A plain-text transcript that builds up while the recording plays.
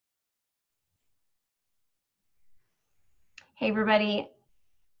Hey, everybody.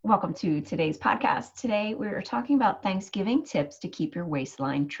 Welcome to today's podcast. Today, we are talking about Thanksgiving tips to keep your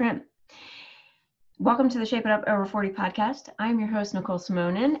waistline trim. Welcome to the Shape It Up Over 40 podcast. I'm your host, Nicole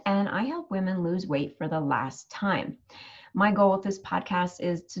Simonin, and I help women lose weight for the last time. My goal with this podcast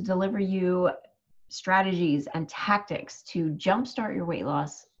is to deliver you strategies and tactics to jumpstart your weight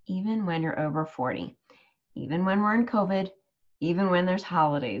loss, even when you're over 40, even when we're in COVID, even when there's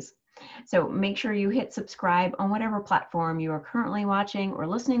holidays. So make sure you hit subscribe on whatever platform you are currently watching or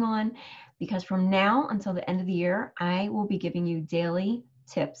listening on, because from now until the end of the year, I will be giving you daily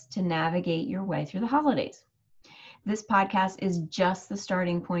tips to navigate your way through the holidays. This podcast is just the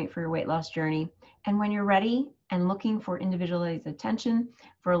starting point for your weight loss journey. And when you're ready and looking for individualized attention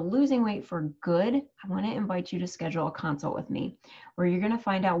for losing weight for good, I want to invite you to schedule a consult with me, where you're going to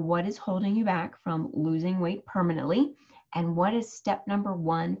find out what is holding you back from losing weight permanently and what is step number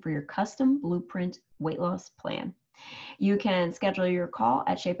 1 for your custom blueprint weight loss plan. You can schedule your call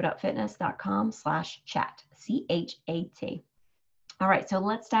at shapeitupfitness.com/chat, CHAT. All right, so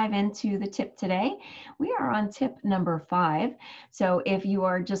let's dive into the tip today. We are on tip number 5. So if you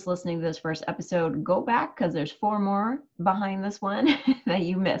are just listening to this first episode, go back because there's 4 more behind this one that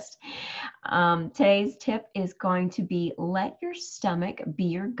you missed. Today's tip is going to be let your stomach be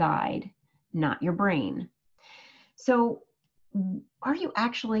your guide, not your brain. So are you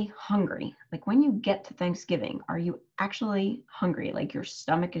actually hungry? Like when you get to Thanksgiving, are you actually hungry? Like your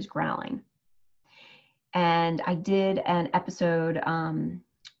stomach is growling? And I did an episode,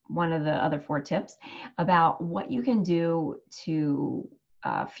 one of the other 4 tips, about what you can do to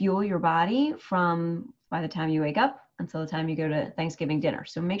fuel your body from by the time you wake up until the time you go to Thanksgiving dinner.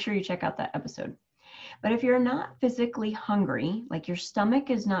 So make sure you check out that episode. But if you're not physically hungry, like your stomach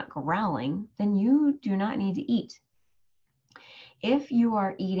is not growling, then you do not need to eat. If you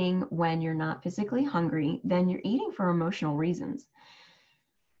are eating when you're not physically hungry, then you're eating for emotional reasons.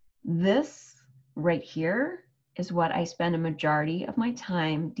 This right here is what I spend a majority of my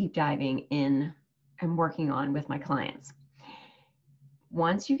time deep diving in and working on with my clients.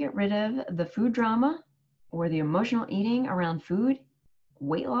 Once you get rid of the food drama or the emotional eating around food,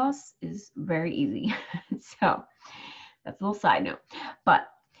 weight loss is very easy. So that's a little side note.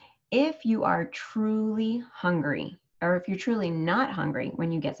 But if you are truly hungry, or if you're truly not hungry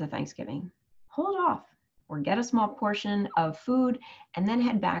when you get to Thanksgiving, hold off or get a small portion of food and then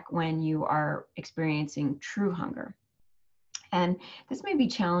head back when you are experiencing true hunger. And this may be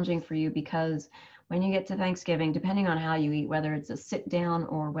challenging for you because when you get to Thanksgiving, depending on how you eat, whether it's a sit down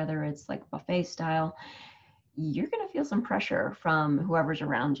or whether it's like buffet style, you're going to feel some pressure from whoever's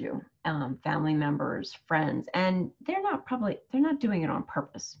around you, family members, friends, and they're not doing it on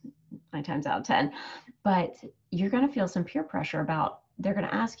purpose 9 times out of 10, but you're going to feel some peer pressure about, they're going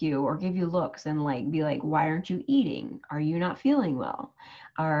to ask you or give you looks and be like, why aren't you eating? Are you not feeling well?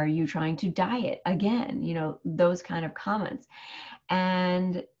 Are you trying to diet again? Those kind of comments.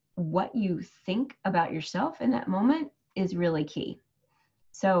 And what you think about yourself in that moment is really key.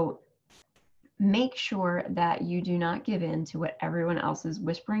 So make sure that you do not give in to what everyone else is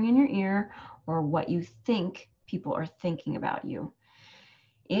whispering in your ear or what you think people are thinking about you.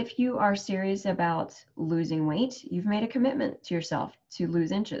 If you are serious about losing weight, you've made a commitment to yourself to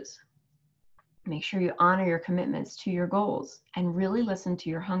lose inches. Make sure you honor your commitments to your goals and really listen to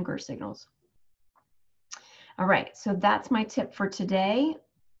your hunger signals. All right, so that's my tip for today.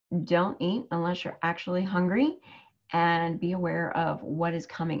 Don't eat unless you're actually hungry, and be aware of what is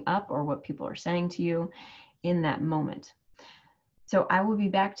coming up or what people are saying to you in that moment. So I will be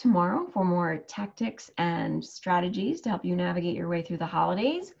back tomorrow for more tactics and strategies to help you navigate your way through the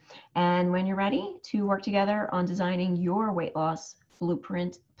holidays. And when you're ready to work together on designing your weight loss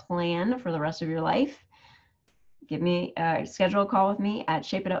blueprint plan for the rest of your life, schedule a call with me at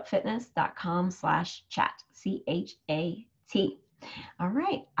shapeitupfitness.com/chat, CHAT. All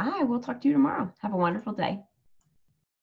right, I will talk to you tomorrow. Have a wonderful day.